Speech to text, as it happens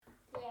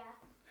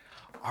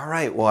All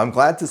right, well, I'm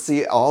glad to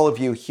see all of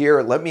you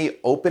here. Let me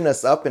open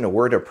us up in a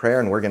word of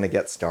prayer and we're going to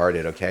get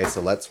started, okay? So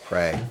let's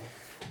pray.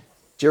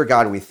 Dear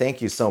God, we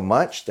thank you so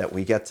much that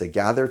we get to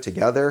gather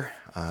together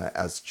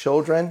as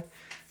children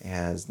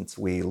as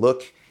we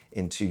look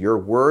into your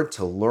word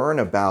to learn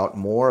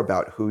more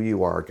about who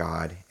you are,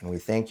 God. And we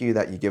thank you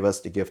that you give us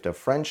the gift of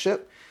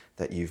friendship,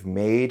 that you've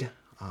made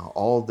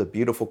all the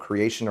beautiful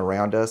creation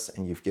around us,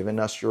 and you've given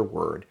us your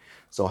word.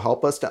 So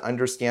help us to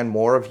understand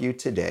more of you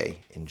today.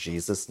 In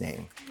Jesus'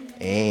 name,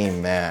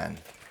 amen.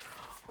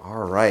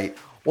 All right.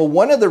 Well,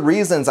 one of the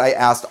reasons I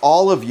asked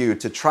all of you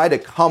to try to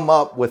come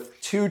up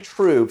with 2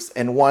 truths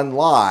and 1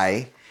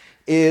 lie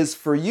is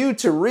for you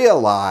to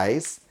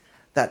realize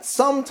that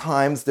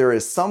sometimes there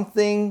is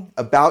something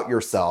about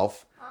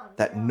yourself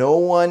that no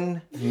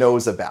one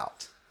knows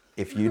about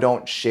if you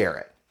don't share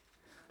it.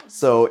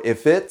 So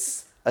if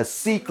it's a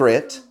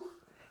secret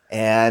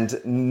and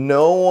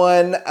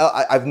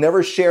I've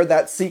never shared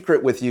that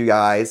secret with you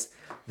guys,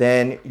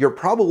 then you're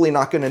probably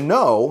not going to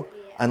know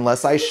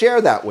unless I share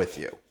that with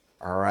you.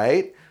 All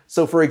right?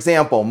 So for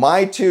example,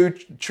 my 2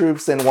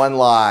 truths and 1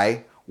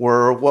 lie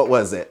were, what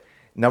was it?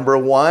 Number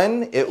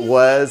 1, it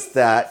was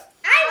that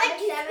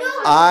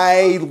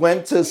I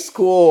went to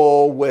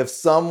school with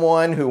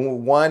someone who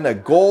won a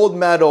gold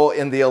medal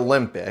in the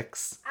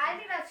Olympics. I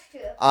think that's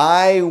true.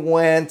 I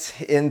went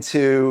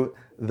into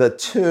the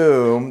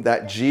tomb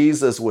that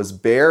Jesus was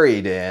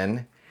buried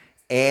in,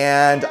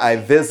 and I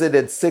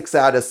visited 6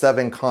 out of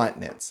 7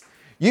 continents.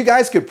 You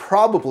guys could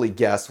probably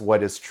guess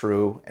what is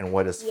true and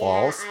what is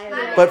false.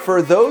 But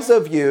for those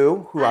of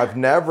you who I've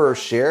never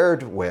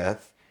shared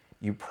with,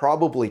 you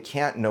probably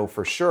can't know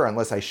for sure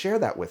unless I share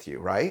that with you,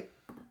 right?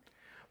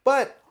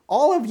 But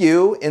all of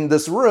you in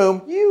this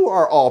room, you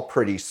are all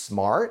pretty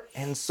smart,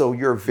 and so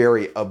you're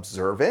very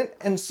observant.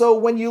 And so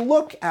when you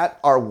look at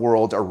our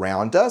world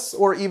around us,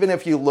 or even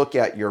if you look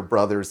at your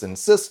brothers and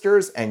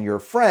sisters and your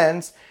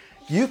friends,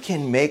 you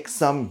can make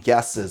some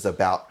guesses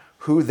about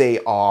who they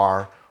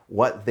are,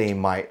 what they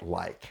might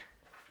like.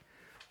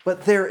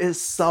 But there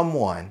is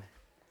someone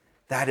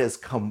that is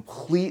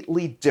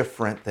completely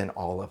different than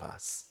all of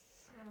us,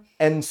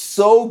 and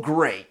so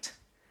great,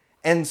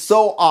 and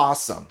so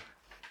awesome,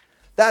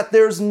 that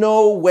there's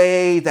no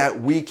way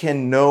that we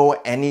can know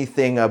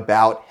anything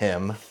about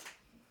him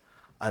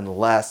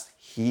unless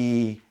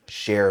he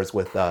shares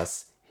with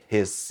us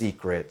his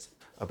secret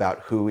about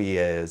who he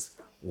is,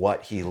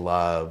 what he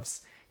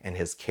loves, and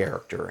his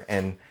character.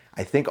 And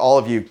I think all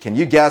of you, can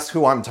you guess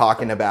who I'm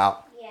talking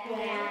about?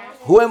 Yes.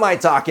 Who am I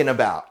talking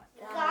about?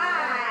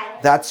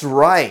 God. That's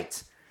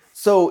right.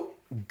 So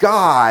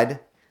God,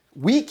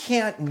 we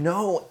can't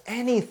know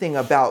anything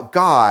about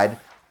God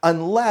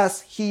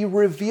unless he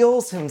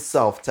reveals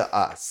himself to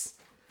us.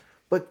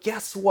 But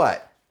guess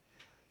what?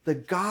 The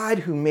God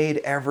who made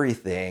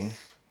everything,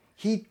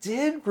 he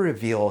did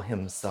reveal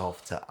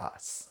himself to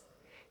us.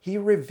 He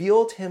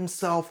revealed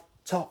himself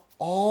to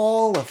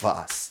all of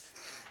us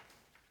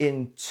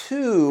in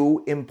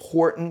 2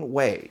 important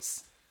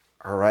ways.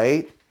 All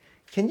right?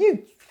 Can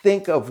you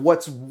think of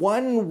what's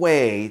one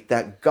way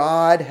that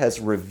God has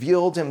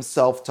revealed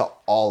himself to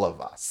all of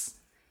us?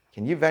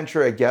 Can you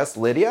venture a guess,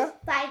 Lydia?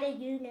 By the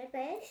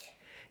universe.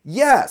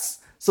 Yes.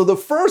 So the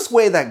first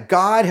way that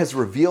God has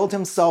revealed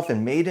himself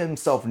and made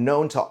himself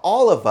known to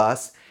all of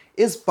us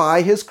is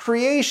by his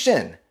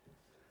creation,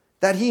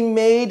 that he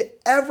made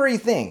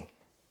everything.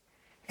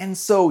 And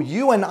so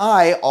you and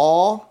I,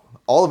 all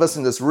of us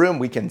in this room,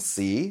 we can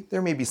see.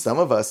 There may be some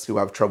of us who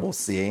have trouble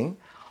seeing.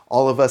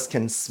 All of us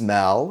can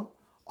smell.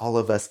 All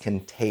of us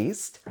can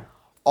taste.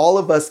 All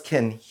of us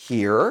can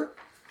hear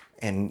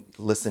and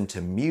listen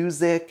to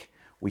music.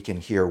 We can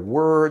hear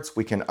words.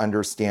 We can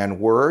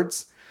understand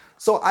words.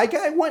 So I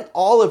want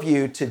all of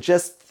you to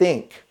just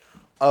think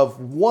of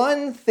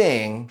one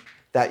thing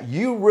that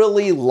you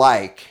really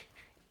like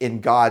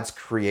in God's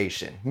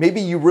creation.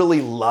 Maybe you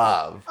really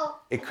love.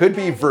 It could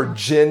be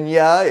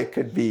Virginia. It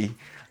could be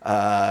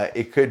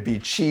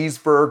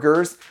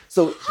cheeseburgers.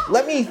 So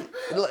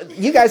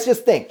you guys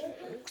just think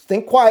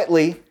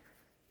quietly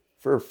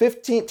for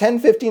 10,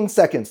 15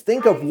 seconds.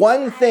 Think of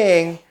one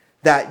thing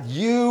that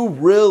you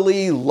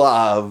really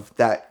love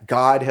that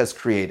God has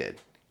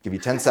created. Give you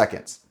 10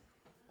 seconds.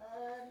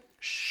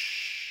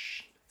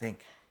 Shh.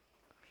 Think.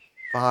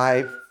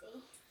 5,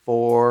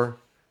 4,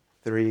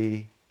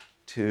 3,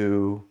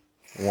 2,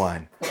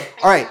 1.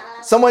 All right.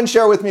 Someone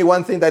share with me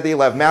one thing that they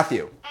love.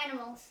 Matthew.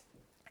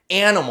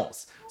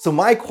 Animals. So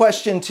my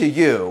question to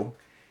you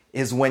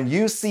is, when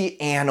you see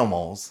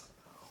animals,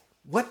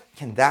 what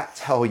can that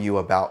tell you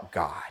about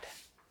God?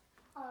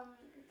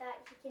 That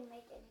he can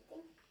make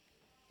anything.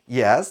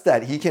 Yes,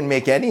 that he can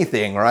make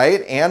anything,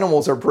 right?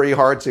 Animals are pretty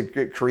hard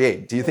to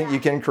create. Do you think you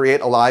can create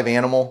a live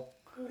animal?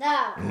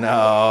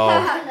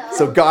 No.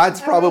 So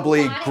God's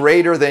probably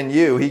greater than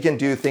you. He can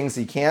do things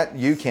you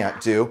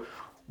can't do.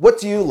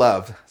 What do you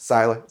love,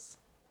 Silas?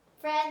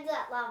 Friends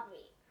that love me.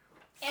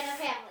 And a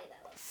family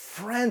that loves me.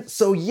 Friends.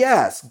 So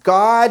yes,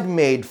 God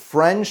made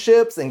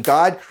friendships and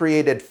God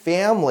created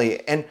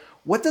family. And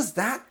what does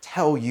that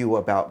tell you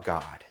about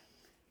God?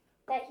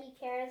 That he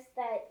cares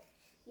that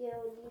you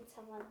need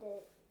someone to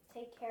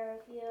take care of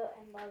you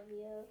and love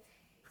you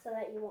so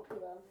that you won't be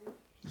lonely.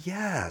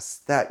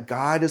 Yes, that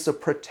God is a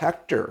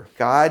protector.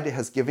 God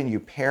has given you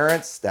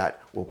parents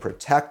that will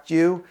protect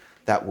you,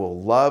 that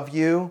will love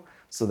you,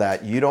 so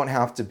that you don't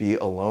have to be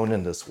alone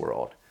in this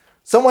world.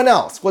 Someone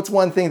else, what's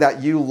one thing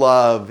that you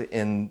love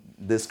in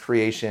this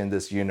creation,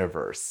 this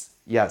universe?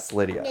 Yes,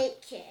 Lydia.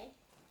 Nature.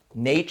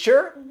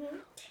 Nature? Mm-hmm.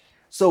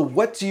 So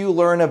what do you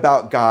learn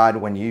about God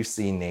when you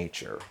see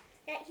nature?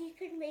 That he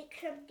could make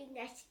something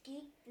that's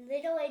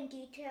little and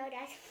detailed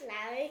as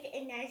flowers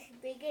and as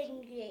big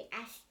and great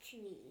as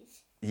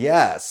trees.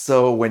 Yes,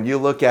 so when you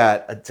look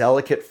at a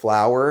delicate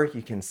flower,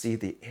 you can see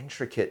the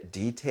intricate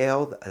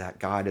detail that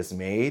God has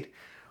made.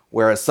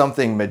 Whereas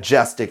something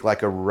majestic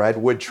like a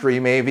redwood tree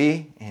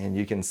maybe, and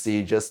you can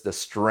see just the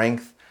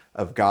strength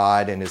of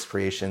God and his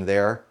creation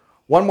there.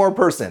 One more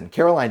person.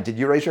 Caroline, did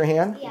you raise your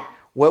hand? Yeah.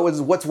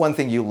 What's one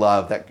thing you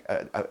love that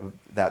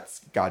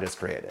God has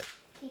created?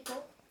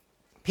 People.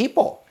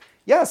 People.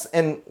 Yes,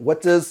 and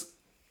what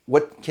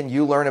can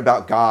you learn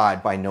about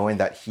God by knowing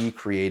that he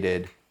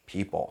created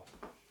people?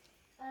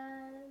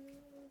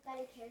 That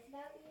he cares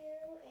about you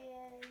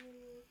and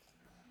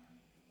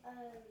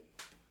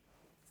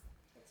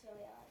that's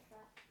really all I've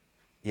got.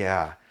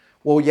 Yeah.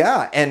 Well,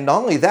 yeah, and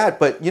not only that,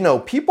 but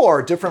people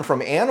are different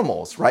from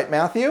animals, right,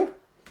 Matthew?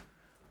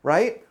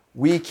 Right?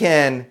 We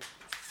can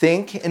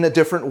think in a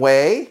different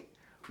way.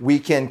 We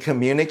can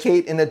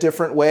communicate in a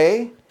different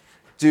way.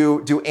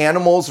 Do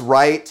animals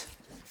write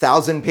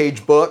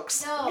 1,000-page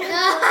books? No.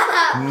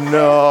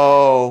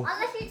 No.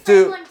 Unless you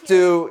try one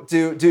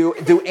too.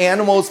 Do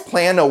animals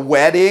plan a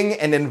wedding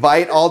and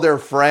invite all their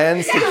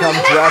friends to come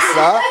dress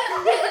up?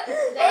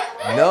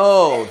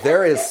 No,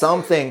 there is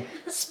something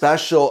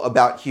special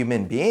about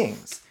human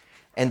beings.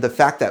 And the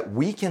fact that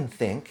we can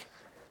think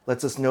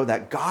lets us know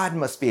that God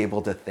must be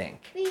able to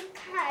think.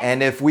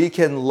 And if we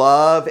can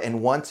love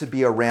and want to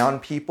be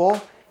around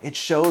people, it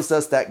shows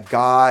us that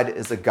God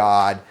is a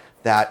God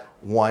that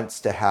wants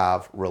to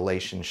have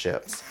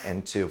relationships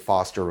and to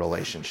foster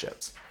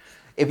relationships.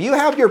 If you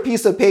have your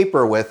piece of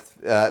paper with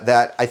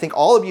that, I think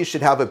all of you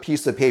should have a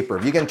piece of paper.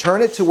 If you can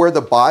turn it to where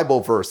the Bible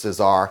verses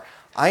are,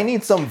 I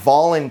need some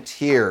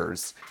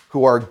volunteers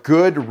who are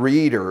good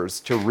readers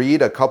to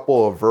read a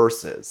couple of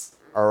verses,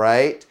 all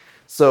right?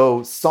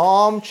 So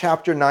Psalm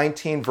chapter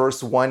 19,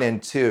 verse 1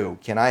 and 2.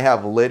 Can I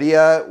have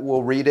Lydia?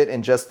 We'll read it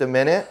in just a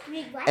minute.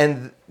 Read what?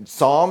 And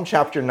Psalm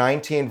chapter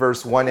 19,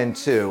 verse 1 and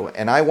 2.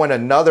 And I want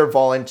another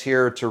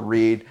volunteer to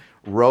read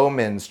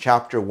Romans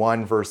chapter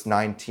 1, verse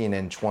 19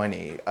 and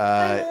 20.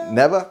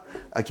 Neva,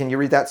 can you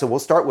read that? So we'll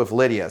start with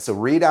Lydia. So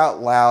read out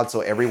loud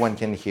so everyone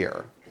can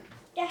hear.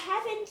 The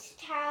heavens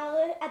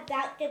tell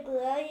about the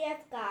glory of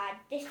God.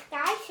 The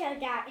sky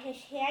shows out his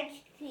hands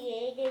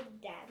created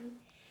them.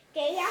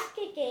 Day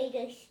after day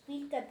they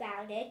speak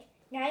about it.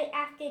 Night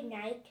after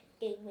night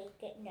they make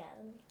it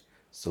known.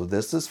 So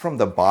this is from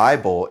the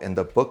Bible in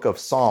the book of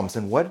Psalms.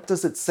 And what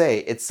does it say?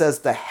 It says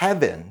the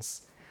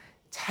heavens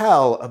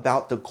tell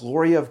about the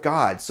glory of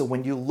God. So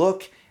when you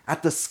look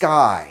at the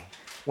sky,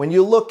 when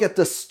you look at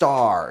the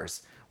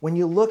stars, when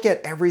you look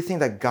at everything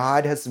that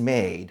God has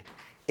made,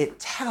 it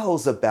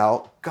tells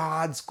about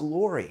God's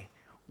glory.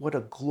 What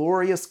a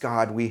glorious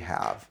God we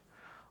have.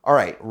 All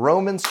right,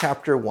 Romans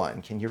chapter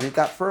 1. Can you read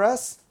that for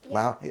us?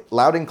 Yeah.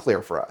 Loud and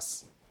clear for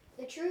us.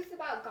 The truth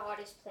about God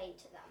is plain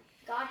to them.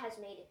 God has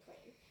made it plain.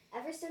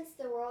 Ever since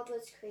the world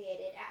was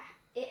created,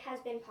 it has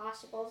been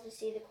possible to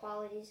see the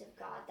qualities of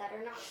God that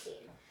are not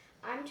seen.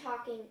 I'm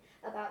talking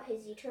about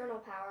his eternal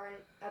power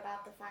and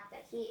about the fact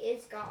that he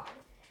is God.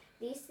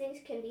 These things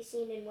can be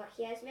seen in what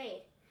he has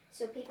made,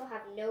 so people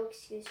have no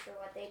excuse for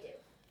what they do.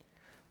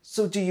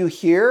 So do you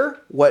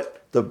hear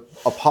what the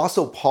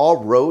Apostle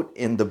Paul wrote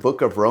in the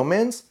book of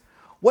Romans?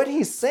 What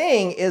he's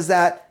saying is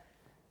that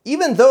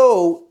even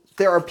though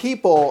there are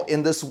people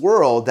in this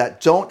world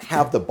that don't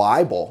have the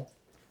Bible,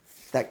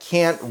 that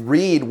can't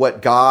read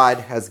what God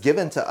has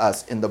given to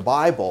us in the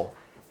Bible,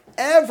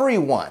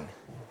 everyone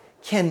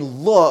can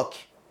look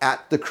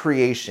at the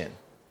creation.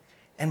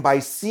 And by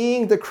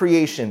seeing the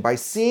creation, by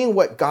seeing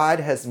what God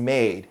has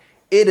made,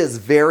 it is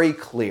very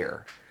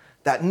clear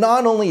that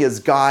not only is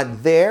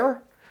God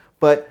there,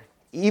 but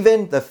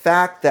even the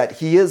fact that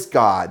he is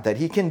God, that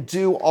he can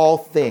do all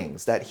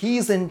things, that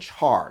he's in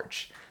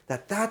charge,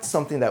 that's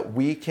something that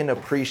we can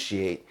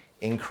appreciate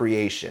in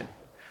creation.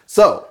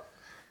 So,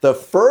 the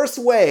first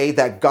way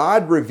that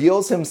God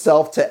reveals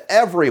himself to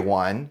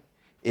everyone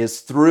is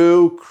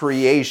through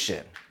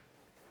creation.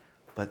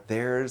 But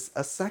there's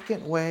a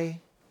second way.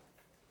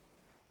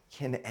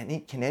 Can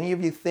any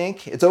of you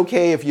think? It's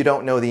okay if you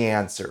don't know the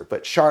answer,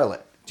 but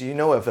Charlotte, do you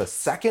know of a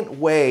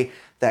second way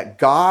that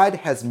God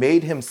has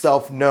made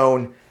himself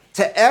known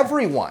to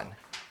everyone?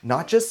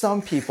 Not just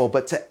some people,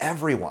 but to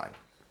everyone.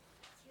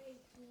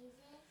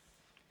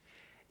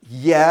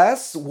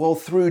 Yes, well,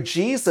 through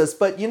Jesus,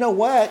 but you know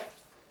what?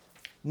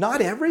 Not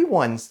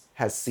everyone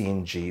has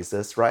seen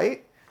Jesus,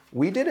 right?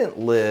 We didn't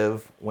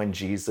live when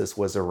Jesus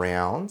was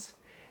around.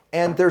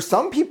 And there's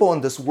some people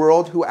in this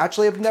world who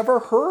actually have never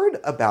heard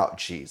about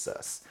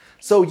Jesus.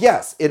 So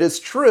yes, it is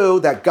true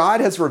that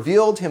God has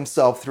revealed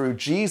himself through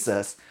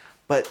Jesus,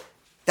 but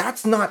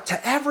that's not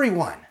to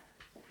everyone.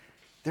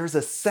 There's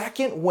a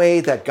second way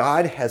that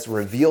God has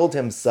revealed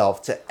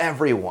himself to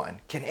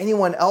everyone. Can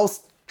anyone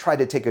else try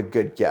to take a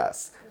good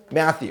guess?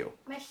 Matthew.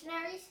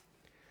 Missionaries?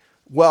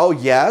 Well,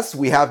 yes,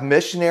 we have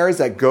missionaries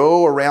that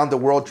go around the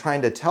world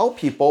trying to tell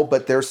people,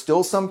 but there's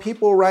still some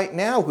people right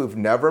now who've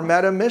never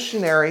met a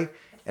missionary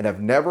and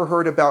have never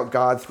heard about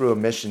God through a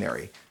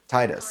missionary.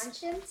 Titus.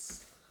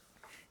 Conscience?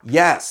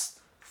 Yes,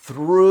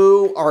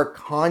 through our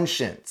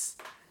conscience.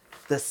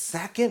 The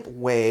second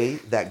way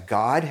that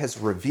God has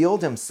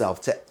revealed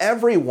himself to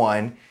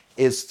everyone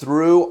is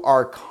through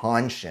our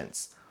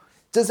conscience.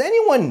 Does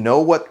anyone know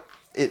what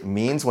it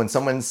means when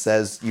someone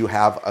says you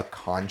have a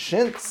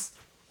conscience?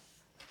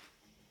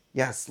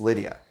 Yes,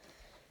 Lydia.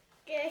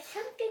 There's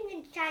something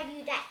inside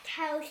you that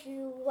tells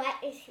you what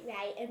is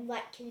right and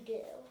what to do.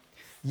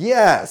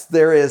 Yes,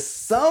 there is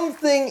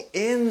something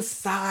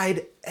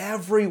inside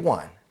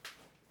everyone.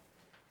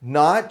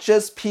 Not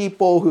just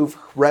people who've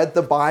read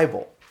the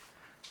Bible,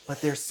 but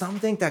there's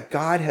something that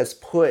God has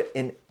put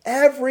in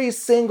every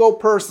single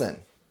person,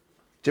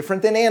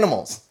 different than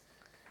animals.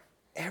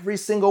 Every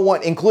single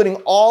one, including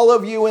all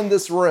of you in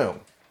this room.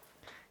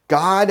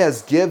 God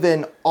has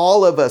given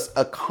all of us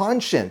a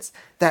conscience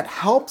that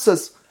helps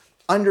us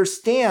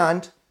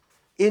understand,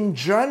 in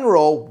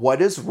general,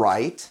 what is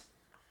right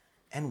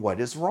and what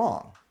is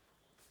wrong.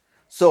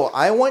 So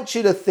I want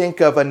you to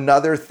think of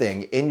another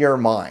thing in your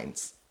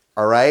minds,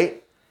 all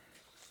right?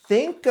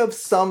 Think of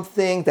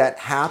something that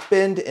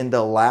happened in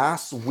the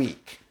last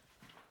week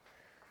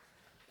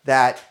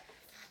that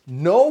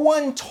no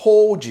one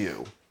told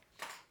you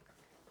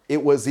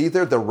it was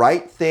either the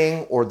right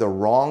thing or the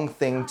wrong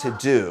thing to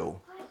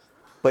do,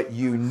 but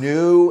you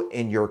knew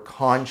in your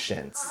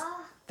conscience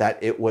that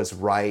it was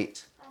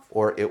right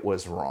or it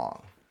was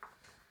wrong.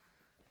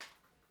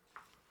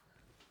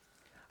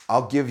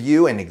 I'll give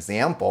you an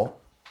example.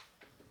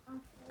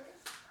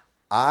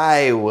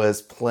 I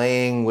was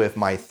playing with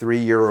my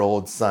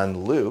 3-year-old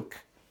son, Luke,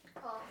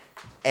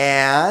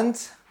 and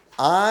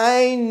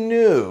I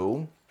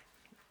knew,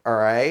 all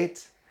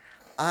right,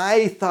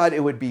 I thought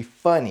it would be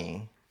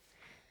funny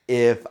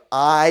if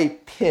I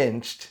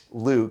pinched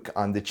Luke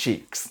on the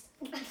cheeks.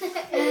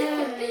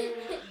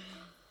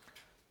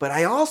 But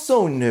I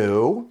also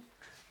knew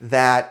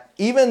that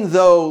even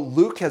though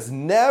Luke has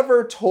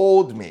never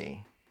told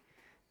me,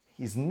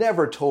 he's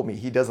never told me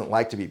he doesn't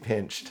like to be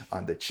pinched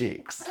on the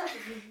cheeks.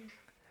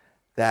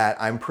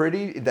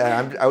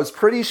 I was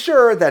pretty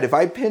sure that if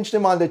I pinched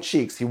him on the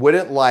cheeks, he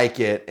wouldn't like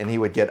it and he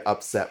would get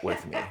upset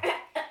with me.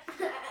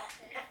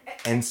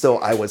 And so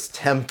I was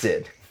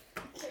tempted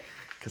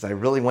because I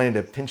really wanted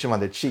to pinch him on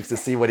the cheeks to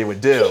see what he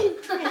would do.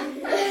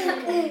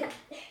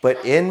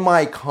 But in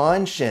my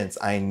conscience,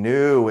 I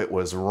knew it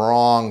was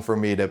wrong for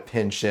me to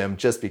pinch him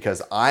just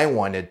because I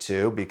wanted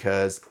to,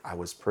 because I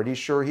was pretty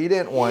sure he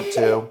didn't want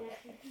to.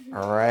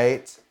 All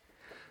right?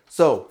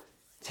 So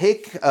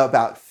take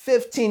about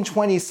 15,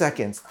 20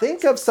 seconds.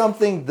 Think of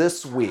something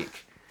this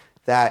week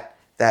that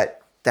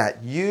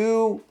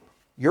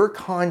your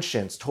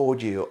conscience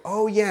told you,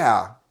 oh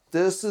yeah,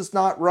 this is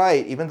not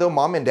right. Even though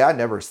mom and dad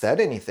never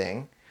said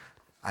anything,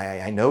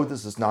 I know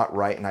this is not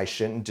right and I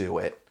shouldn't do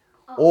it.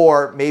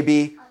 Or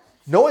maybe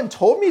no one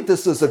told me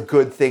this is a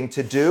good thing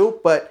to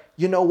do, but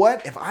you know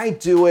what? If I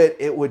do it,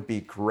 it would be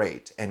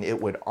great and it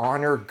would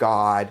honor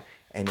God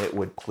and it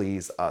would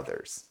please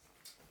others.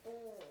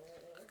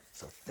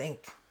 So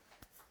think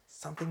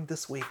something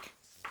this week,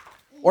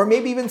 or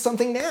maybe even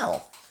something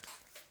now.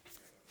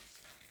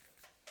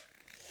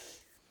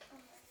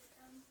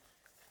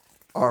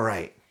 All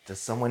right. Does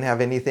someone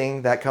have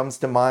anything that comes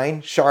to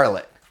mind?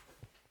 Charlotte.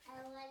 I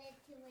wanted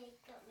to wake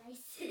up my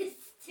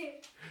sister.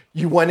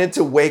 You wanted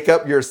to wake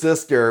up your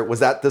sister.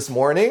 Was that this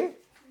morning?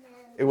 No.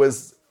 It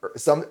was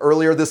some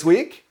earlier this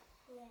week?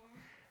 Yeah.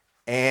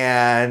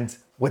 And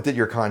what did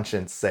your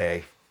conscience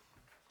say?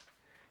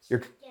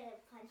 Get a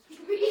punch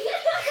me.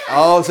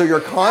 Oh, so your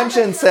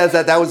conscience says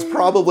that was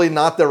probably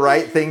not the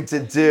right thing to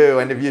do.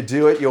 And if you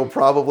do it, you'll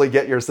probably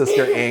get your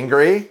sister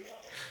angry.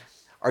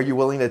 Are you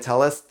willing to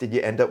tell us? Did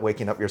you end up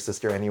waking up your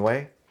sister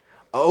anyway?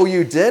 Oh,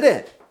 you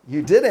didn't.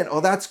 You didn't. Oh,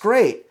 that's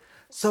great.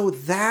 So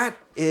that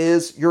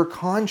is your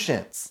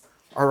conscience.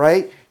 All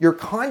right? Your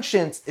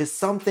conscience is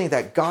something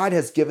that God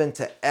has given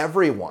to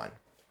everyone.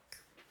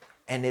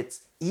 And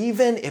it's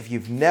even if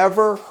you've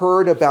never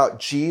heard about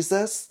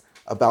Jesus,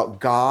 about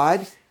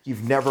God,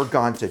 you've never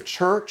gone to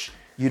church,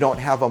 you don't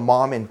have a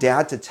mom and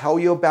dad to tell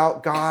you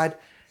about God,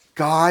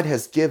 God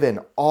has given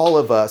all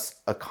of us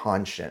a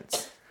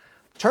conscience.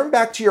 Turn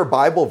back to your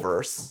Bible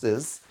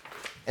verses,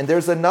 and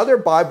there's another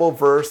Bible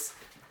verse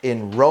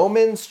in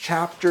Romans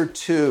chapter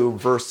 2,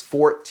 verse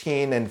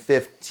 14 and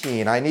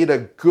 15. I need a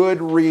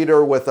good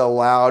reader with a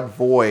loud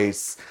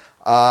voice.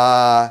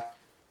 Silence.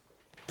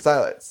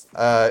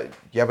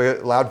 You have a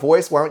loud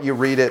voice? Why don't you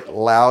read it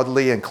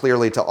loudly and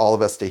clearly to all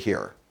of us to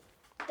hear?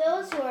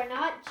 Those who are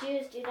not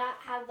Jews do not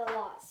have the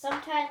law.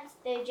 Sometimes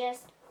they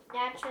just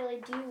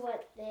naturally do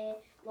what the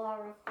law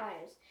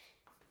requires.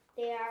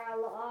 They are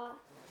a law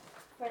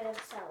for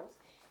themselves.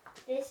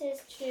 This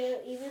is true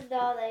even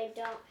though they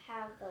don't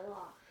have the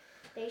law.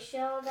 They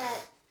show that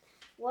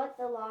what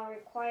the law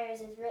requires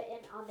is written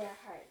on their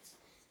hearts.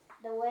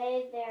 The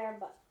way their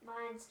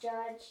minds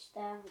judge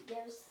them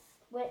gives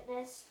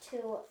witness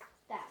to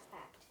that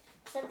fact.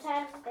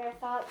 Sometimes their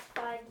thoughts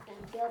find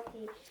them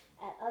guilty.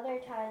 At other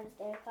times,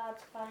 their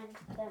thoughts find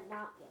them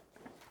not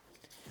guilty.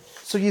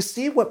 So you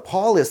see what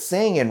Paul is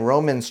saying in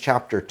Romans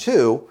chapter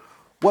 2.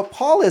 What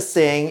Paul is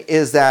saying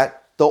is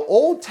that the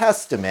Old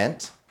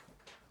Testament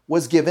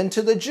was given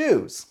to the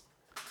Jews.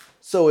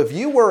 So if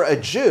you were a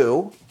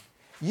Jew,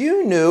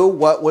 you knew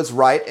what was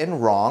right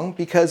and wrong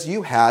because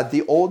you had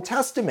the Old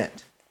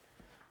Testament.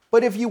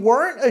 But if you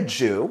weren't a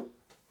Jew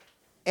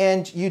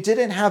and you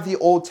didn't have the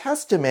Old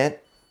Testament,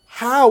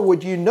 how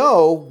would you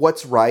know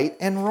what's right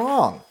and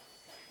wrong?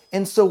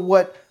 And so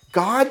what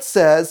God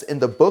says in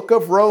the book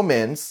of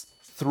Romans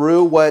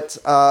through what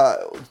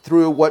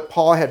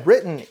Paul had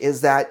written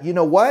is that, you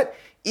know what?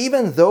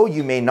 Even though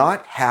you may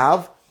not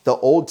have the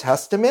Old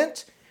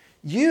Testament,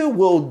 you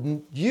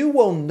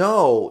will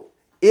know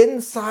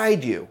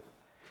inside you.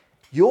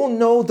 You'll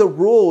know the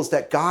rules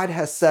that God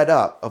has set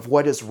up of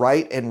what is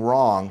right and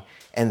wrong,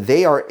 and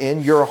they are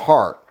in your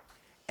heart.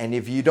 And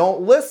if you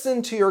don't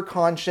listen to your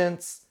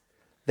conscience,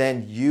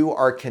 then you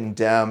are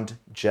condemned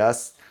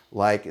just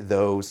like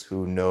those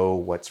who know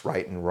what's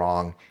right and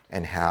wrong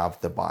and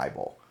have the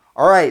Bible.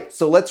 All right,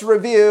 so let's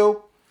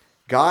review.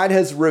 God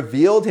has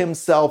revealed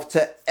himself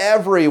to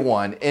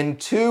everyone in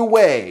two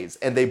ways,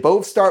 and they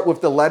both start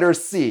with the letter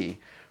C.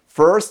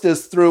 First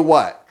is through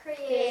what?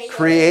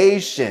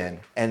 Creation.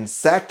 And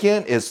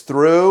second is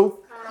through?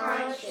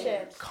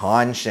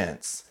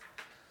 Conscience.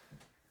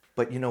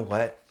 But you know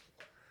what?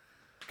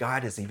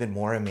 God is even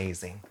more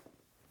amazing.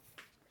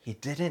 He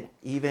didn't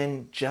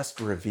even just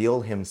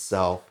reveal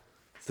himself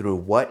through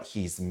what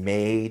he's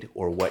made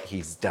or what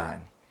he's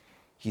done.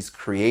 He's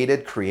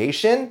created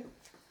creation.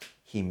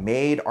 He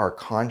made our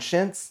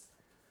conscience.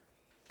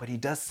 But he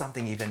does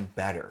something even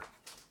better.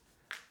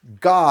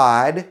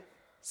 God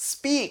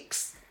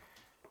speaks.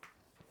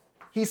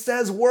 He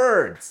says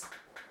words.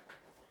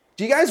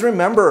 Do you guys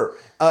remember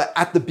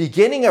at the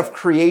beginning of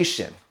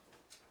creation,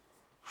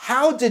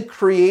 how did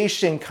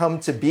creation come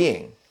to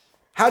being?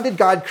 How did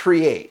God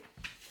create?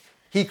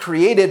 He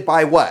created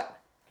by what?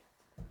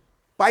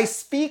 By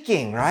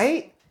speaking,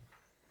 right?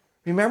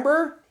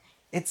 Remember?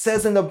 It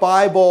says in the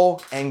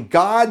Bible, and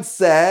God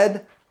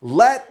said,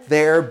 "Let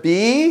there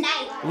be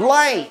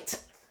light."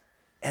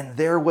 And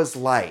there was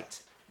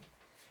light.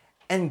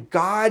 And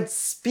God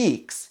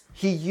speaks.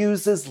 He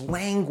uses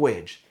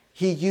language.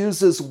 He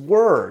uses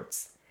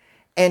words.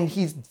 And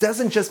he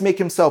doesn't just make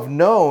himself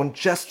known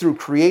just through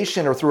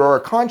creation or through our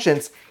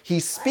conscience.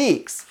 He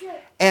speaks.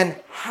 And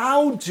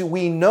how do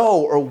we know,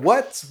 or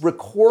what's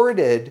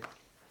recorded?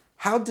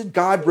 How did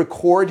God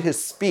record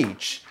his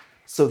speech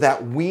so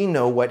that we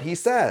know what he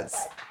says?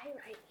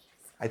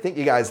 I think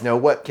you guys know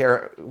what,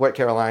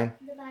 Caroline?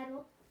 The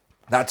Bible.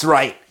 That's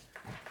right.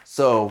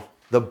 So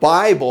the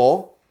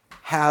Bible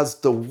has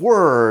the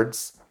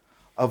words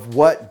of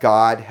what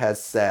God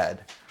has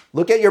said.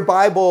 Look at your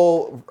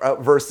Bible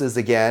verses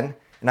again.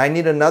 And I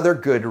need another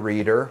good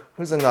reader.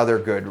 Who's another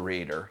good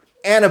reader?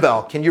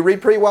 Annabelle, can you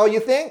read pretty well, you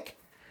think?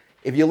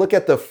 If you look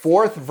at the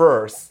fourth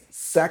verse,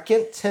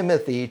 2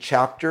 Timothy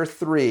chapter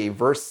 3,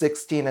 verse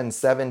 16 and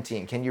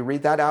 17. Can you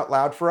read that out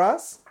loud for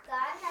us?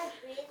 God has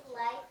breathed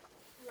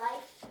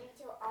life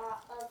into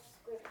all of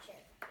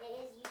Scripture. It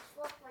is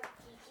useful for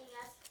teaching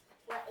us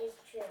what is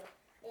true.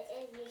 It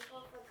is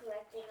useful for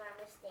correcting our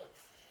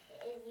mistakes.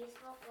 It is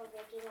useful for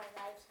making our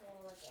lives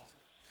whole again.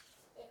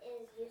 It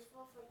is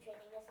useful for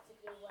training us to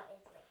do what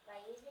is right. By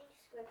using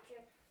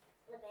Scripture,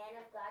 the man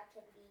of God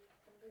can be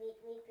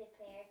completely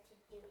prepared to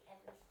do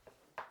every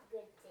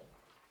good thing.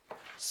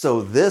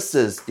 So this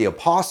is the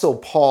Apostle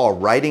Paul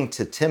writing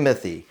to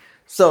Timothy.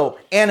 So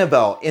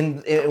Annabelle,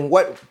 in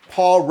what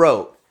Paul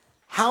wrote,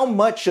 how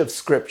much of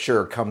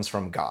Scripture comes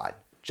from God?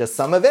 Just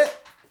some of it?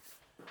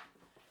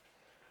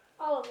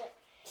 All of it.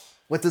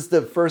 What does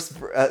the first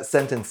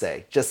sentence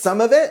say? Just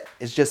some of it?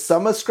 Is just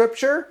some of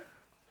Scripture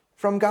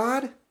from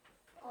God?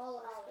 All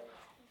of it.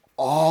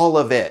 All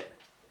of it.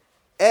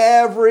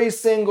 Every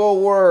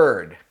single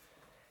word.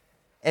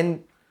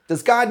 And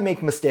does God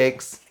make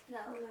mistakes?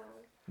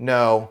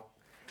 No.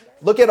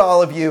 Look at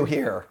all of you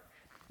here.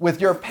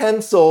 With your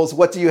pencils,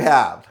 what do you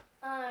have?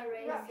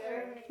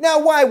 Eraser. Now,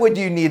 why would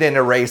you need an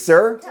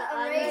eraser? To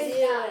undo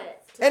it.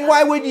 And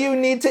why would you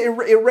need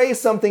to erase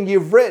something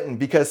you've written?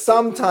 Because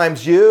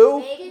sometimes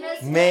you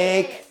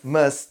make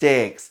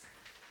mistakes.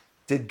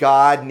 Did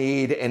God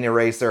need an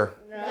eraser?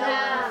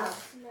 No.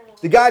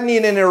 Did God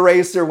need an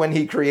eraser when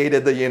he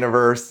created the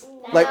universe?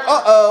 Like,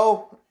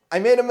 uh-oh, I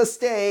made a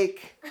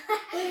mistake.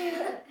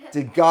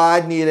 Did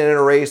God need an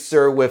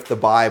eraser with the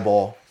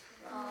Bible?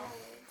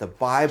 The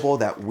Bible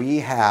that we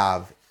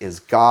have is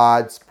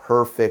God's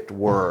perfect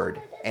word,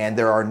 and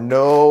there are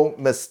no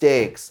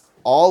mistakes.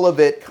 All of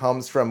it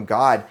comes from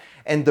God.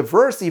 And the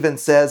verse even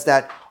says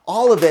that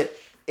all of it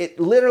it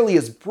literally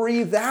is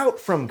breathed out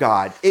from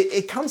God.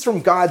 It comes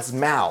from God's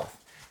mouth.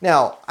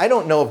 Now, I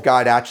don't know if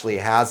God actually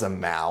has a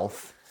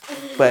mouth,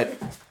 but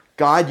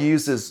God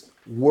uses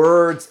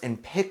words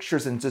and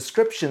pictures and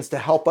descriptions to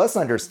help us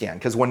understand.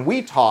 Because when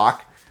we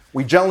talk,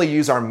 we generally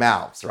use our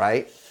mouths,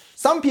 right?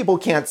 Some people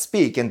can't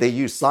speak and they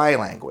use sign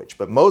language,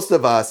 but most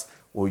of us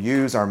will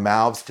use our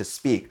mouths to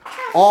speak.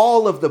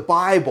 All of the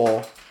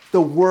Bible,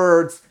 the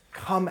words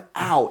come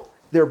out.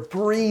 They're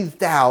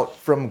breathed out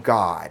from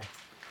God.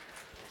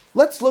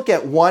 Let's look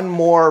at one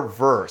more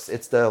verse.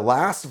 It's the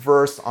last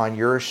verse on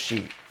your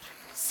sheet.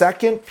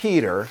 2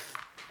 Peter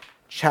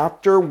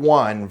chapter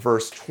 1,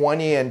 verse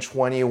 20 and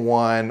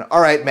 21. All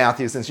right,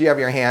 Matthew, since you have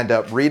your hand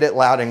up, read it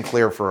loud and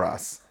clear for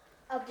us.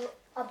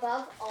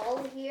 Above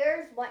all,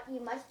 here's what you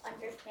must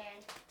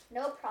understand.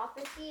 No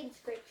prophecy in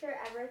Scripture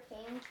ever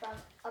came from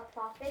a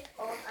prophet's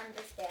own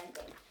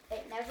understanding.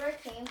 It never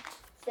came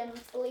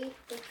simply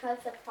because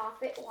the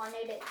prophet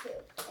wanted it to.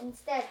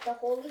 Instead, the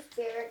Holy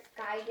Spirit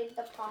guided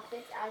the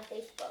prophets as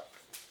they spoke.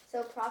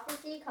 So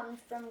prophecy comes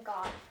from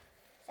God.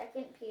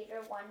 2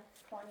 Peter 1,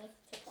 20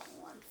 to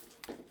 21.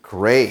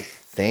 Great,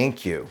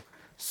 thank you.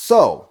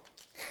 So,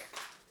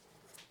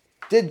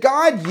 did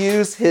God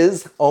use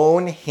his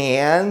own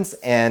hands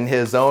and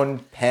his own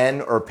pen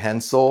or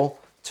pencil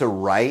to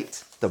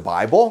write the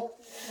Bible?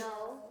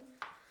 No.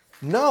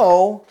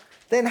 No?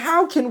 Then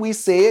how can we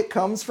say it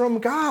comes from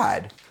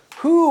God?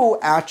 Who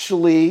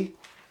actually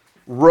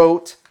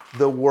wrote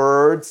the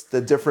words,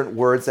 the different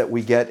words that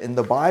we get in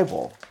the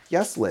Bible?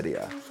 Yes,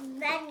 Lydia.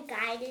 Men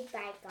guided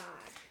by God.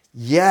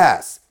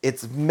 Yes,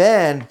 it's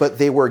men, but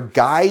they were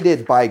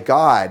guided by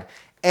God.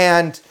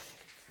 And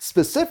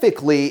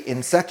specifically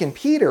in 2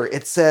 Peter,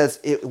 it says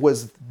it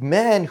was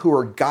men who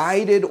were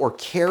guided or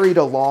carried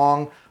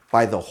along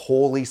by the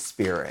Holy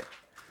Spirit.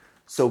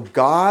 So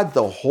God,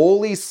 the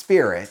Holy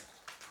Spirit,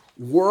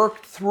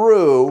 worked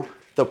through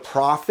the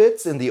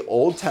prophets in the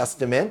Old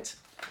Testament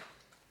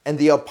and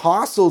the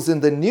apostles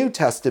in the New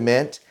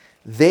Testament.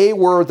 They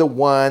were the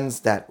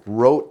ones that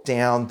wrote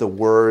down the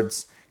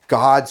words,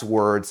 God's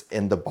words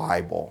in the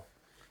Bible.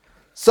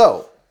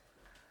 So,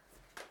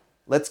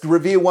 let's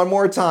review one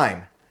more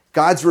time.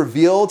 God's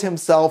revealed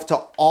himself to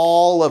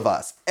all of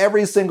us,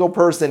 every single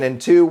person, in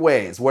two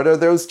ways. What are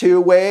those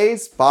two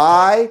ways?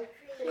 By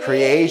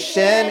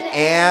creation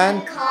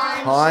and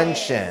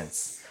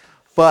conscience.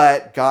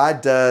 But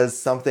God does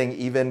something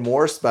even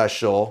more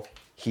special.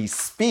 He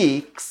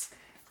speaks,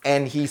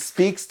 and he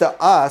speaks to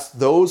us.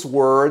 Those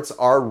words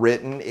are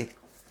written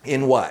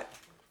in what?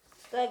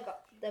 The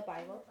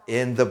Bible.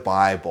 In the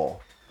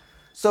Bible.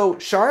 So,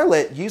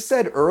 Charlotte, you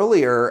said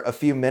earlier a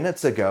few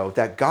minutes ago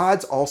that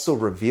God's also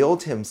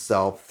revealed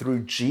himself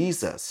through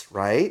Jesus,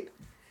 right?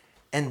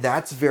 And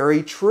that's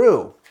very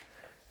true.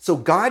 So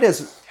God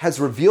has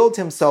revealed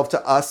himself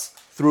to us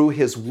through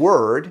his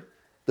word,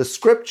 the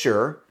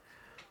scripture.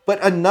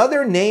 But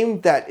another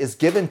name that is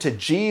given to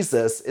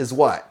Jesus is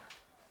what?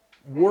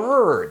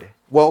 Word.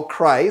 Well,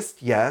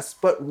 Christ, yes,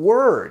 but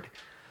word.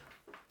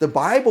 The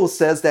Bible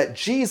says that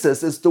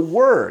Jesus is the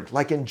word.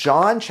 Like in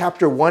John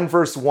chapter 1,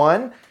 verse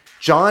 1,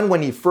 John,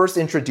 when he first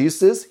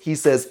introduces, he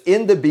says,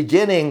 in the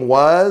beginning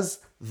was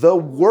the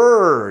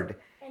Word.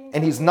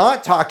 And he's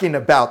not talking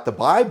about the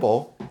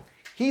Bible.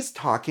 He's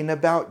talking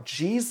about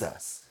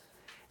Jesus.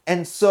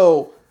 And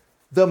so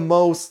the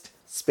most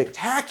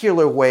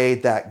spectacular way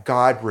that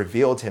God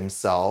revealed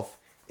himself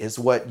is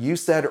what you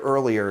said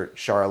earlier,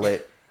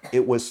 Charlotte.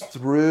 It was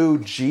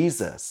through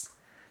Jesus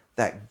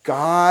that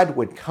God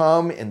would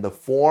come in the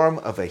form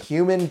of a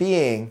human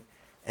being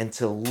and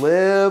to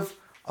live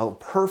a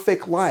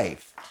perfect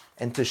life,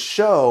 and to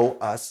show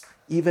us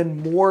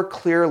even more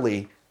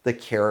clearly the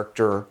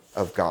character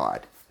of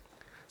God.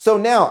 So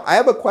now, I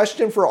have a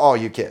question for all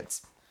you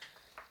kids.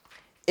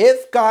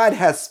 If God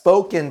has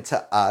spoken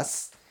to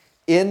us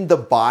in the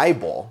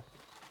Bible,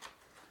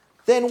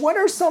 then what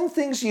are some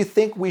things you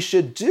think we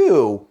should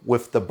do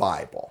with the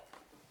Bible?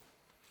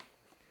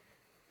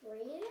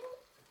 Read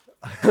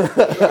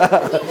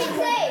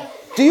it?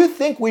 Do you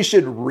think we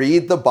should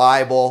read the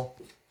Bible?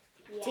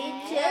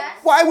 Teach it.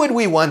 Why would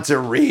we want to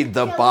read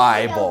the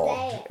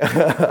Bible?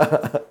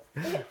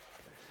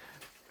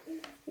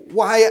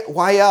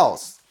 Why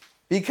else?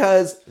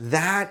 Because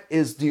that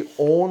is the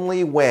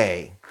only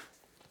way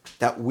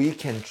that we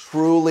can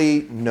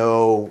truly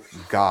know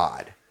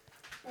God.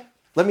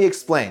 Let me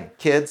explain.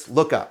 Kids,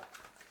 look up.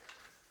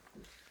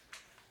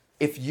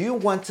 If you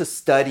want to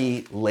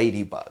study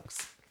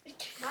ladybugs,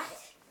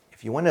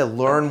 if you want to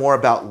learn more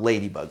about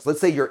ladybugs,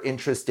 let's say you're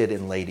interested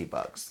in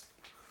ladybugs,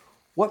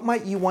 what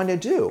might you want to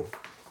do?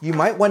 You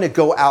might want to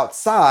go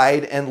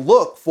outside and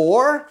look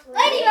for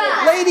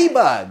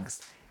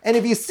ladybugs. And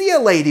if you see a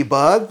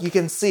ladybug, you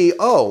can see,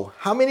 oh,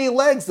 how many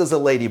legs does a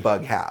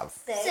ladybug have?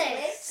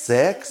 6.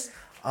 6.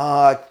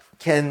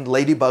 Can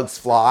ladybugs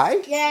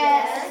fly?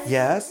 Yes.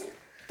 Yes.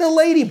 The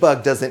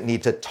ladybug doesn't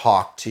need to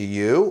talk to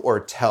you or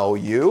tell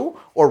you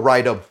or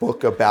write a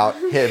book about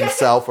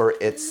himself or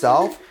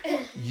itself.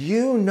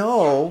 You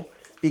know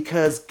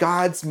because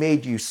God's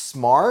made you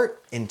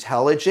smart,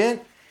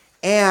 intelligent,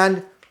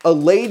 and a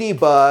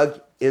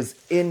ladybug is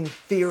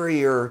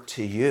inferior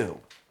to you.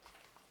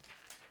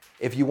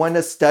 If you want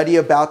to study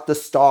about the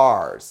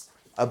stars,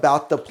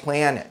 about the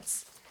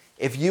planets,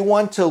 if you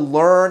want to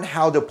learn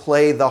how to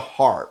play the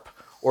harp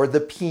or the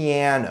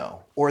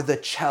piano or the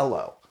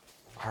cello,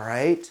 all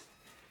right,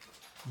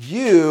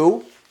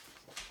 you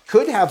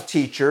could have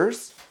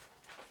teachers,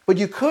 but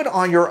you could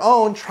on your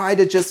own try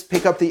to just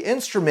pick up the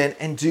instrument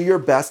and do your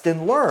best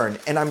and learn.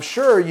 And I'm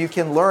sure you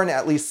can learn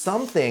at least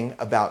something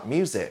about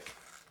music.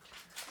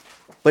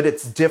 But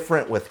it's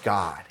different with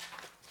God.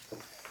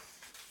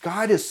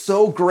 God is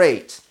so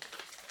great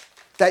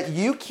that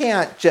you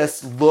can't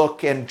just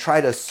look and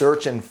try to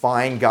search and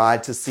find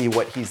God to see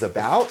what he's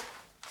about.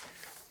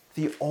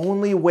 The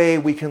only way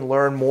we can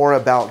learn more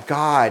about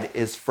God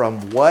is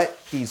from what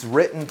he's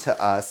written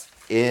to us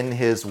in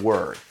his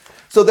word.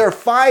 So there are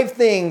 5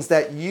 things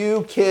that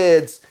you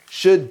kids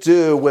should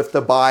do with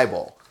the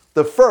Bible.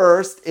 The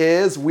first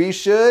is we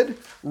should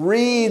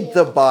read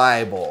the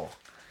Bible.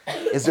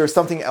 Is there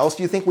something else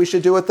you think we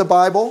should do with the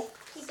Bible?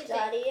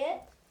 Study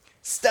it.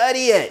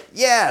 Study it,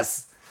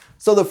 yes.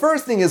 So the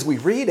first thing is we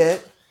read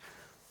it,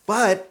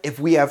 but if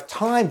we have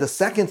time, the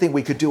second thing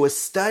we could do is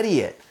study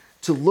it,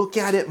 to look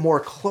at it more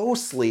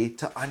closely,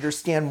 to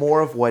understand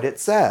more of what it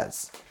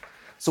says.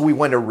 So we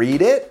want to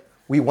read it,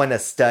 we want to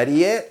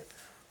study it.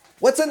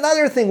 What's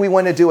another thing we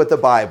want to do with the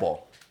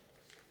Bible?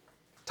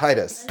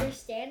 Titus.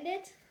 Understand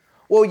it?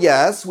 Well,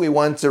 yes, we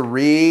want to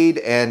read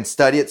and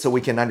study it so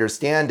we can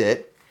understand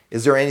it.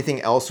 Is there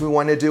anything else we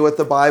want to do with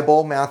the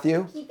Bible,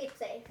 Matthew? Keep it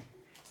safe.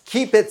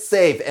 Keep it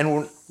safe.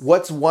 And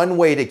what's one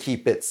way to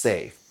keep it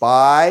safe?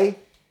 By?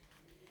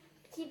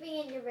 Keeping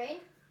it in your brain.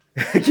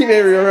 Keep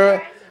it in your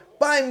brain.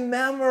 By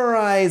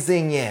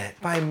memorizing it.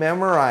 By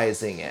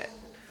memorizing it.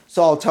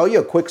 So I'll tell you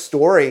a quick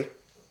story.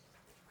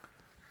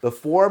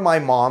 Before my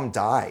mom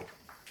died,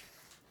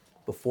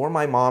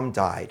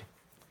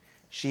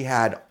 she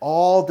had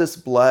all this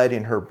blood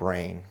in her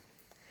brain,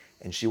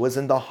 and she was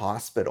in the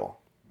hospital,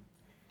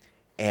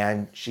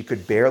 and she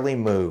could barely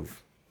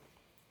move.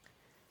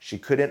 She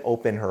couldn't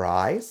open her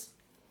eyes.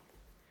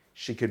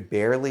 She could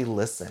barely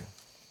listen,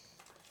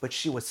 but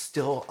she was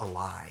still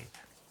alive.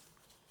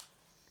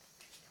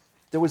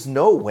 There was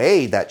no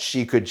way that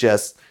she could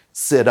just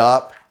sit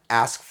up,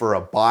 ask for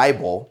a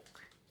Bible,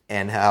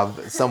 and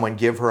have someone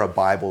give her a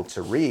Bible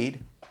to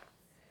read.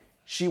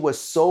 She was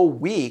so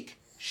weak,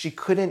 she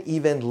couldn't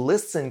even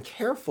listen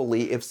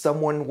carefully if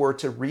someone were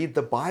to read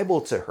the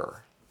Bible to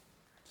her.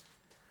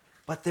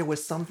 But there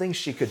was something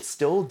she could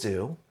still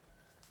do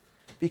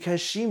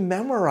because she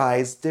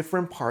memorized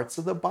different parts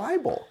of the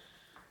Bible.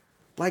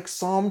 Like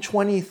Psalm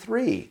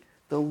 23,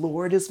 the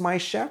Lord is my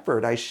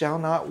shepherd, I shall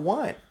not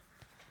want.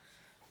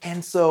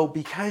 And so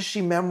because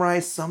she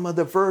memorized some of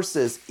the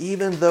verses,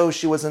 even though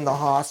she was in the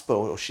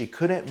hospital, she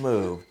couldn't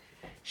move,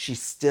 she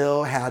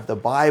still had the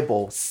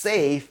Bible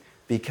safe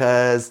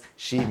because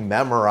she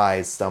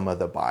memorized some of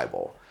the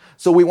Bible.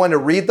 So we want to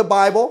read the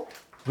Bible,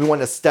 we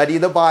want to study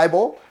the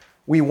Bible,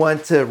 we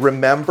want to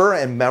remember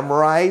and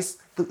memorize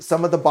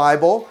some of the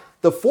Bible.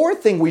 The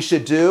fourth thing we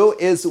should do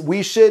is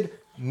we should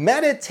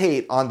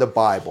meditate on the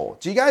Bible.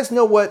 Do you guys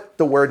know what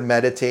the word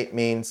meditate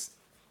means?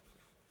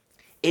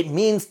 It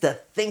means to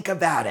think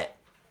about it.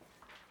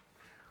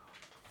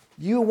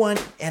 You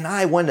and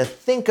I want to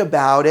think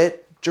about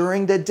it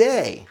during the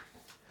day.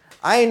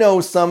 I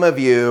know some of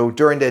you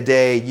during the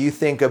day, you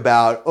think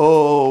about,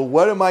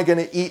 what am I going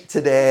to eat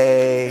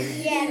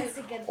today? Yeah, that's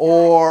a good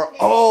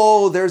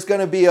Or, there's going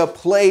to be a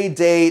play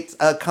date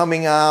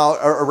coming out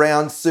or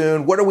around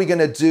soon. What are we going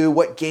to do?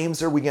 What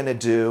games are we going to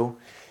do?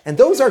 And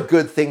those are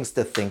good things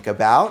to think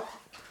about.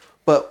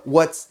 But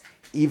what's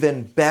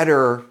even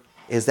better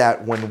is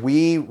that when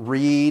we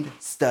read,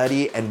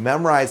 study, and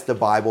memorize the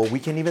Bible, we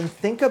can even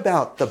think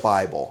about the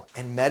Bible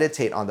and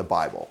meditate on the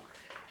Bible.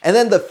 And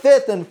then the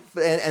fifth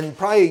and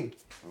probably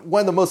one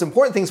of the most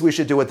important things we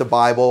should do with the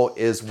Bible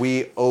is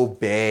we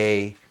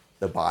obey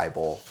the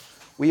Bible.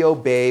 We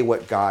obey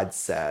what God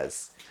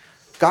says.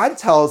 God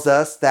tells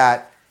us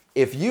that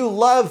if you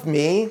love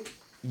me,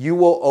 you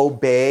will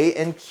obey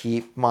and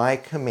keep my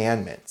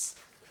commandments.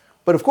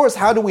 But of course,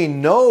 how do we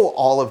know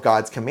all of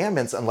God's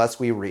commandments unless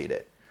we read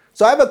it?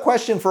 So I have a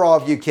question for all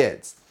of you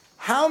kids.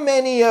 How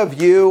many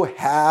of you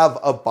have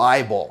a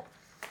Bible?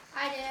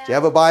 I do. Do you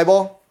have a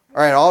Bible?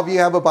 All right, all of you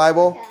have a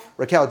Bible? Yeah.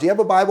 Raquel, do you have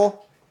a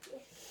Bible?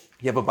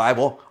 You have a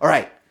Bible? All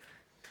right.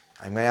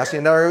 I'm going to ask you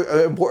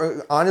another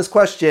important, honest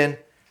question.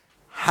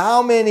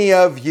 How many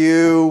of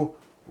you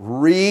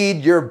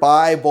read your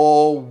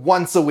Bible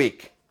once a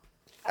week?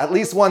 At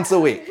least once a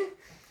week.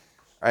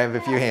 I have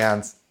a few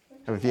hands.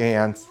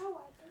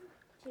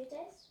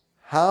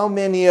 How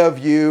many of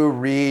you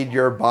read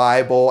your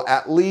Bible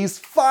at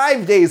least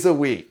 5 days a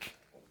week?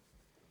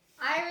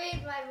 I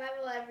read my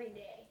Bible every day.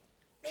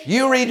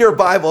 You read your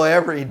Bible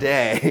every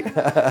day.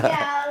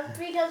 Yeah,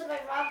 because my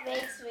mom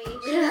makes me.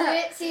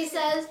 She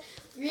says,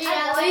 read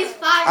at least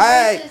 5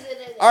 right. verses in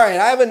a day. All right,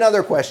 I have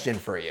another question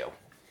for you.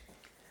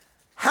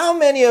 How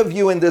many of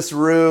you in this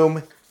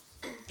room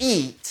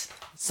eat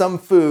some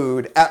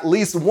food at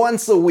least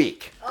once a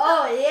week?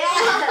 Oh,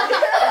 yeah.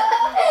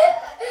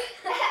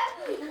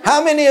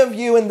 How many of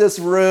you in this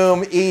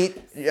room eat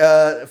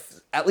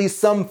at least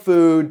some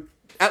food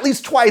at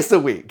least twice a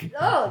week?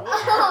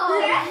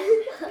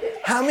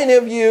 How many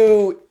of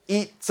you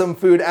eat some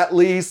food at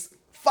least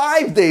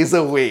 5 days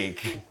a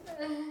week?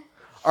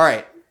 All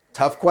right,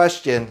 tough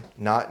question.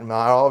 Not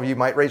all of you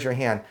might raise your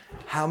hand.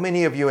 How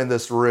many of you in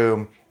this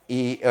room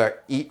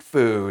eat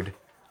food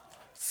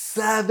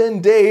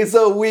 7 days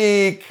a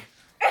week?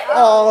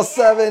 All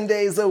 7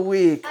 days a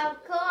week.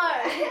 Of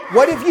course.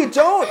 What if you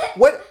don't?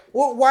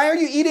 Why are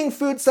you eating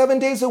food 7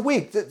 days a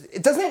week?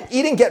 Doesn't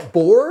eating get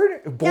boring?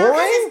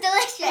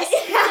 It's delicious.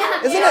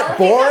 Isn't it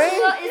boring?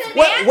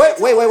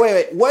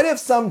 Wait. What if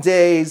some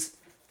days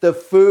the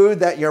food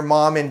that your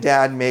mom and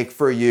dad make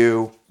for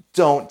you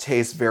don't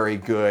taste very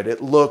good?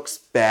 It looks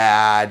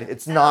bad.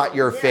 It's not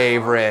your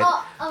favorite.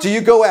 Do you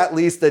go at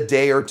least a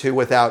day or two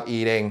without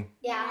eating?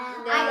 Yeah.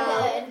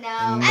 I could.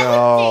 No.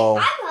 No.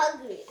 I'm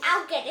hungry.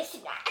 I'll get a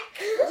snack.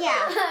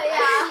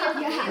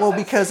 Yeah. Well,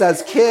 because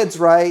as kids,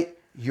 right,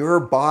 your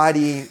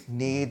body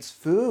needs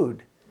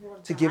food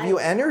to give you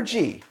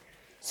energy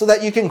so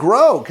that you can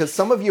grow, because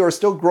some of you are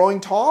still growing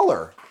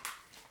taller.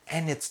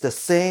 And it's the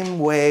same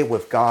way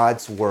with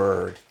God's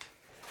Word,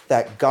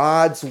 that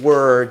God's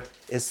Word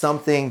is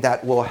something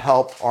that will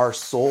help our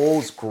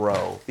souls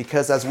grow,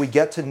 because as we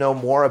get to know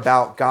more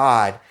about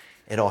God,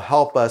 it'll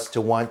help us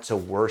to want to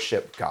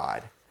worship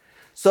God.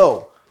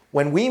 So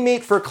when we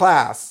meet for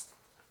class,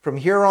 from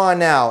here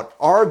on out,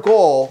 our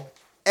goal,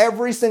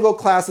 every single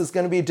class is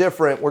going to be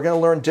different. We're going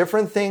to learn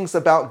different things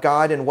about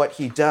God and what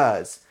He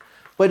does.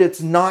 But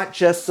it's not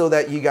just so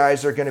that you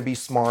guys are going to be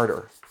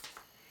smarter.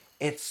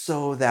 It's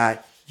so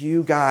that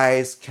you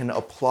guys can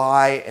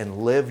apply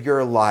and live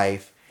your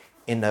life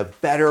in a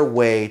better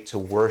way to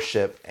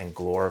worship and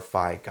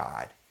glorify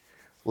God.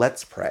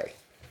 Let's pray.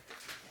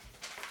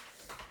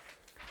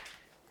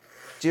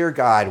 Dear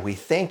God, we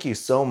thank you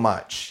so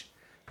much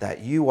that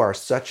you are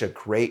such a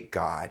great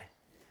God.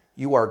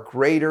 You are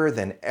greater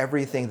than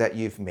everything that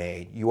you've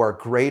made. You are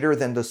greater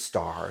than the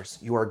stars.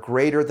 You are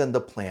greater than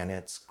the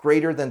planets,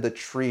 greater than the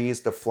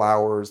trees, the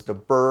flowers, the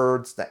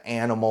birds, the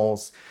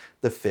animals,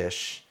 the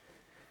fish.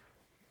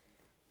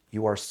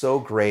 You are so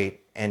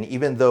great. And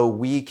even though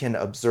we can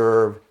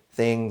observe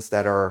things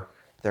that are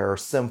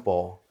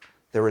simple,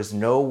 there is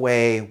no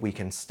way we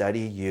can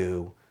study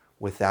you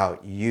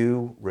without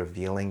you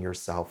revealing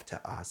yourself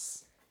to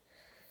us.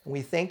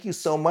 We thank you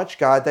so much,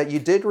 God, that you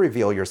did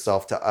reveal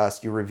yourself to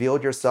us. You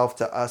revealed yourself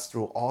to us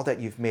through all that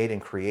you've made in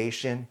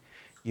creation.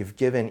 You've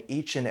given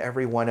each and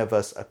every one of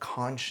us a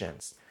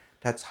conscience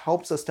that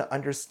helps us to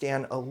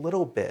understand a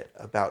little bit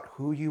about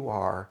who you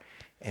are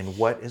and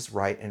what is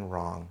right and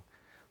wrong.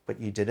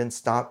 But you didn't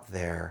stop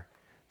there,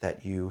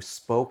 that you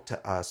spoke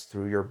to us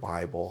through your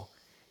Bible.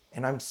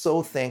 And I'm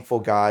so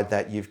thankful, God,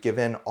 that you've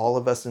given all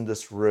of us in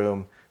this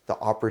room the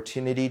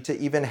opportunity to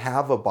even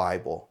have a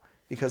Bible.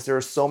 Because there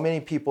are so many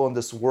people in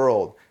this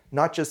world,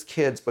 not just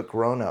kids, but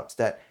grown-ups,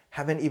 that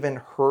haven't even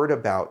heard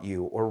about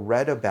you or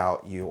read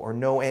about you or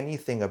know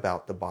anything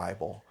about the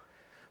Bible.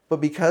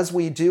 But because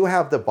we do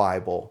have the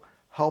Bible,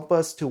 help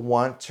us to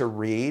want to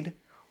read.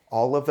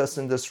 All of us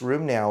in this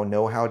room now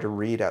know how to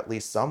read at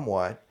least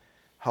somewhat.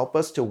 Help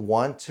us to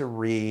want to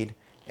read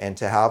and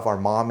to have our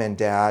mom and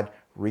dad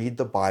read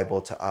the Bible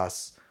to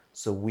us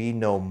so we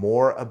know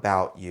more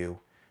about you,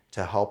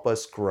 to help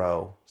us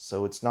grow.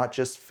 So it's not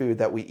just food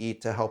that we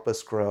eat to help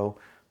us grow,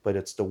 but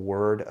it's the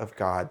Word of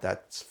God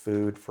that's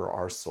food for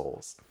our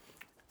souls.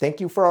 Thank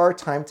you for our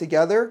time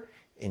together.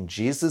 In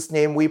Jesus'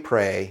 name we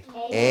pray.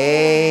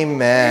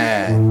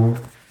 Amen.